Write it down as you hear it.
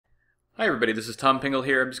Hi everybody, this is Tom Pingle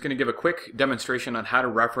here. I'm just going to give a quick demonstration on how to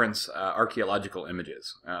reference archaeological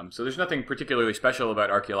images. So there's nothing particularly special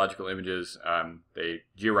about archaeological images. They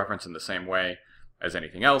georeference in the same way as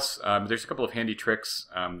anything else. There's a couple of handy tricks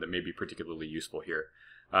that may be particularly useful here.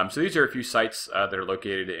 So these are a few sites that are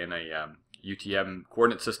located in a UTM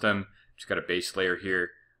coordinate system. Just got a base layer here.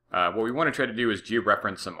 What we want to try to do is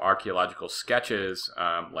georeference some archaeological sketches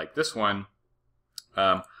like this one.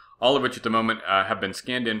 All of which at the moment have been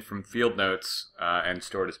scanned in from field notes and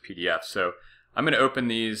stored as PDFs. So I'm going to open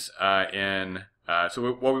these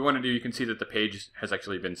so what we want to do, you can see that the page has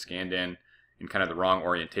actually been scanned in kind of the wrong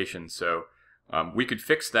orientation. So we could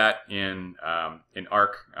fix that in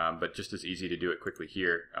Arc, but just as easy to do it quickly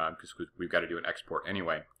here because we've got to do an export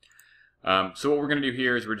anyway. So what we're going to do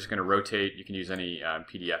here is we're just going to rotate. You can use any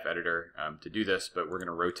PDF editor to do this, but we're going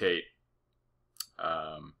to rotate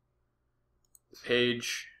the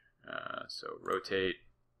page. So rotate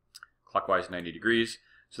clockwise 90 degrees.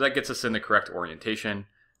 So that gets us in the correct orientation.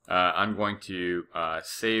 I'm going to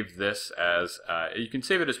save this as, you can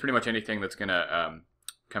save it as pretty much anything that's going to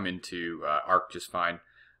come into Arc just fine.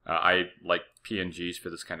 I like PNGs for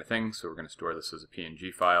this kind of thing, so we're going to store this as a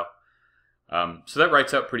PNG file. So that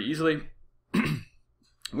writes out pretty easily.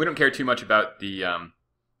 We don't care too much about the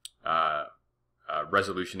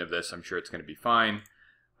resolution of this. I'm sure it's going to be fine.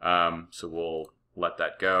 So we'll let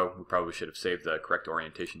that go. We probably should have saved the correct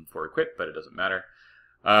orientation before we quit, but it doesn't matter.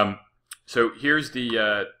 So here's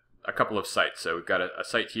a couple of sites. So we've got a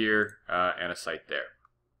site here and a site there.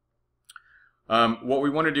 What we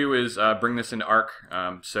want to do is bring this into Arc.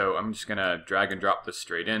 So I'm just going to drag and drop this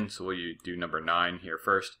straight in. So we'll do number 9 here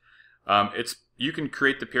first. You can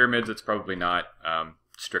create the pyramids. It's probably not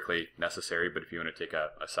strictly necessary, but if you want to take a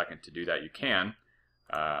second to do that, you can.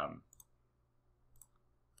 So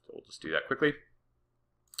we'll just do that quickly.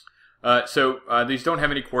 These don't have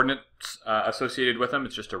any coordinates associated with them.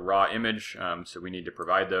 It's just a raw image, so we need to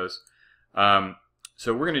provide those. So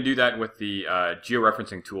we're going to do that with the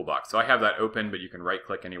georeferencing toolbox. So I have that open, but you can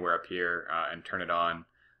right-click anywhere up here and turn it on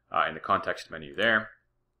in the context menu there.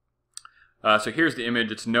 So here's the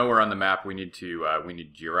image. It's nowhere on the map. We need to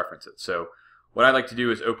georeference it. So what I like to do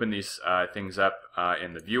is open these things up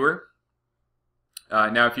in the viewer.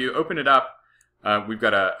 Now, if you open it up, we've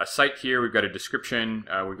got a site here, we've got a description,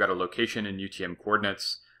 we've got a location in UTM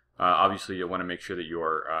coordinates. Obviously, you'll want to make sure that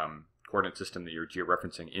your coordinate system that you're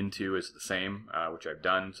georeferencing into is the same, which I've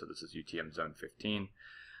done. So this is UTM zone 15.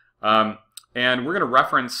 And we're going to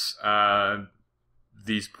reference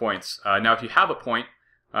these points. Now, if you have a point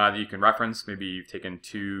that you can reference, maybe you've taken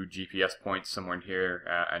 2 GPS points somewhere in here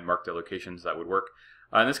and marked the locations, that would work.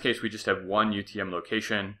 In this case, we just have one UTM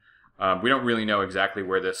location. We don't really know exactly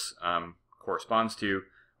where this corresponds to,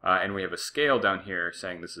 and we have a scale down here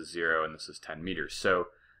saying this is 0 and this is 10 meters. So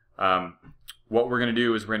what we're going to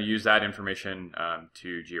do is we're going to use that information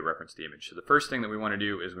to georeference the image. So the first thing that we want to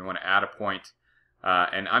do is we want to add a point,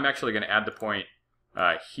 and I'm actually going to add the point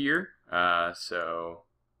here. So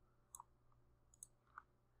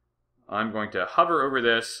I'm going to hover over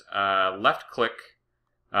this, left click,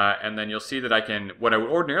 and then you'll see that I can, what I would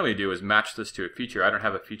ordinarily do is match this to a feature. I don't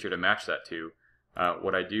have a feature to match that to.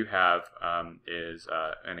 What I do have is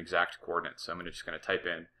an exact coordinate. So I'm just going to type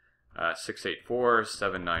in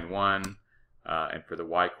 684.791, and for the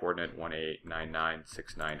y coordinate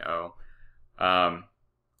 1899690.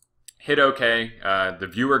 Hit OK. The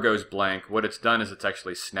viewer goes blank. What it's done is it's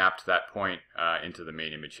actually snapped that point into the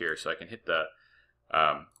main image here. So I can hit the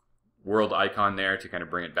world icon there to kind of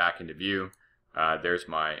bring it back into view. There's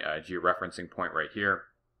my georeferencing point right here.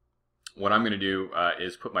 What I'm going to do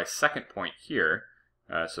is put my second point here.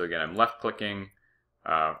 So again, I'm left-clicking,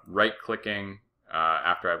 right-clicking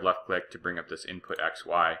after I've left-clicked to bring up this input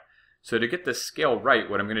XY. So to get this scale right,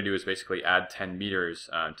 what I'm going to do is basically add 10 meters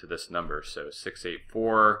to this number. So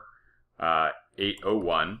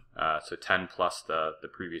 684.801, so 10 plus the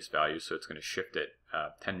previous value. So it's going to shift it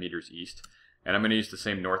 10 meters east. And I'm going to use the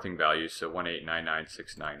same northing value, so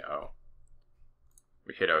 1899690.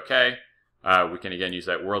 We hit OK. We can again use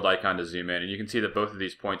that world icon to zoom in, and you can see that both of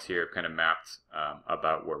these points here have kind of mapped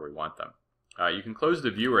about where we want them. You can close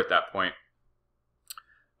the viewer at that point,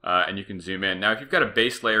 and you can zoom in. Now, if you've got a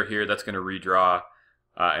base layer here, that's going to redraw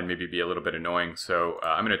and maybe be a little bit annoying. So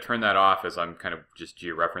I'm going to turn that off as I'm kind of just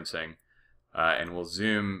georeferencing, and we'll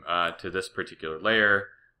zoom to this particular layer.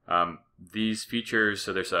 These features,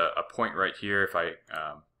 so there's a point right here. If I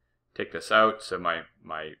take this out, so my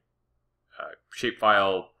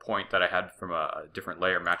shapefile point that I had from a different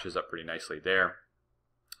layer matches up pretty nicely there.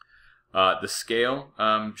 The scale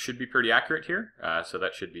should be pretty accurate here, so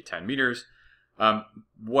that should be 10 meters.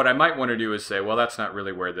 What I might want to do is say, well, that's not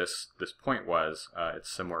really where this point was.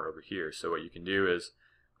 It's somewhere over here. So what you can do is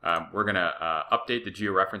we're going to update the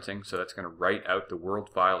georeferencing. So that's going to write out the world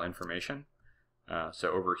file information.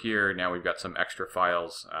 So over here, now we've got some extra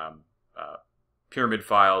files, pyramid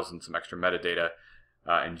files and some extra metadata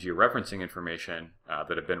and georeferencing information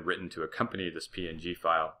that have been written to accompany this PNG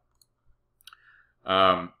file.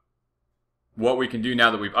 What we can do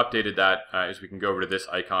now that we've updated that is we can go over to this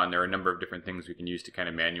icon. There are a number of different things we can use to kind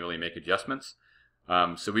of manually make adjustments.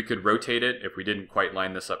 So we could rotate it. If we didn't quite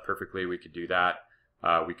line this up perfectly, we could do that.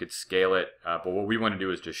 We could scale it, but what we want to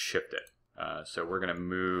do is just shift it. So we're going to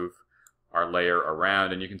move our layer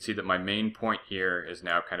around, and you can see that my main point here is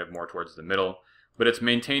now kind of more towards the middle, but it's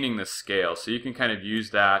maintaining the scale. So you can kind of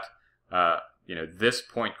use that, this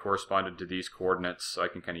point corresponded to these coordinates, so I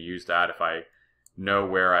can kind of use that. If I know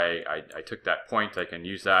where I took that point, I can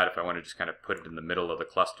use that. If I want to just kind of put it in the middle of the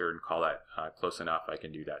cluster and call that close enough, I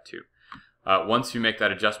can do that too. Once you make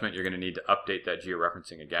that adjustment, you're going to need to update that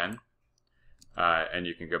georeferencing again. And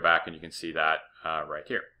you can go back and you can see that right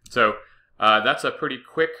here. So that's a pretty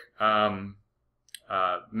quick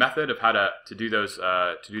method of how to do those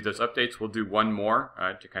updates. We'll do one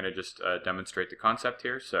more to kind of just demonstrate the concept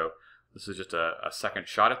here. So this is just a second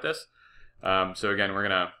shot at this. So again, we're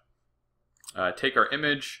going to take our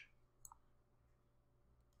image,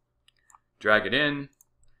 drag it in.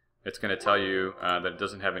 It's going to tell you that it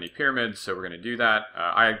doesn't have any pyramids, so we're going to do that.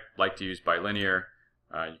 I like to use bilinear.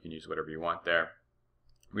 You can use whatever you want there.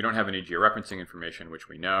 We don't have any georeferencing information, which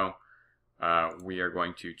we know. We are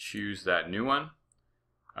going to choose that new one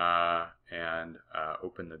and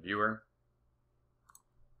open the viewer.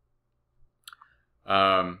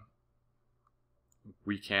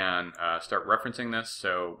 We can start referencing this,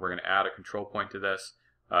 so we're going to add a control point to this.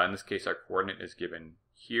 In this case, our coordinate is given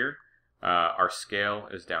here. Our scale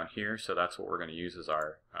is down here, so that's what we're going to use as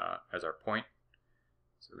our point.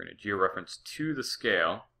 So we're going to georeference to the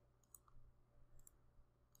scale.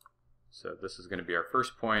 So this is going to be our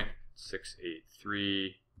first point,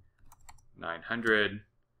 683, 900,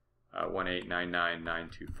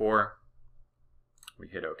 1899924. We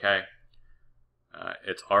hit OK.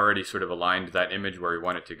 It's already sort of aligned that image where we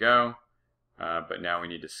want it to go, but now we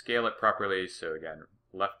need to scale it properly. So again,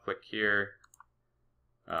 left click here,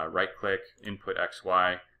 right click, input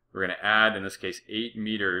XY. We're going to add, in this case, 8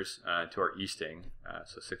 meters to our easting,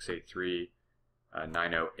 so 683,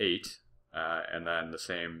 908, and then the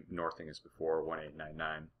same northing as before,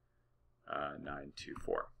 1899,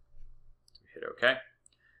 924. So hit OK.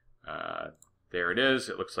 There it is.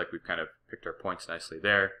 It looks like we've kind of picked our points nicely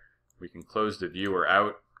there. We can close the viewer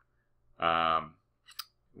out.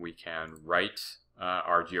 We can write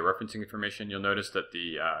our georeferencing information. You'll notice that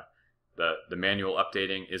the manual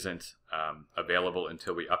updating isn't available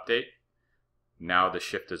until we update. Now the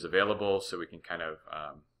shift is available, so we can kind of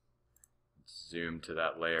zoom to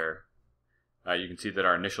that layer. You can see that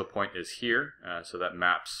our initial point is here, so that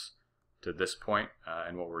maps to this point.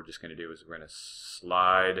 And what we're just going to do is we're going to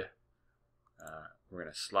slide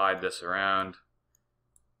this around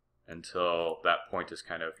until that point is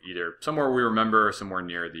kind of either somewhere we remember or somewhere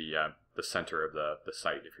near the center of the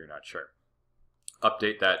site, if you're not sure.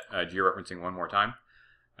 Update that georeferencing one more time,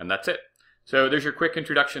 and that's it. So there's your quick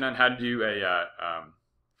introduction on how to do a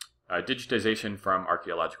digitization from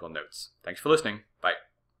archaeological notes. Thanks for listening. Bye.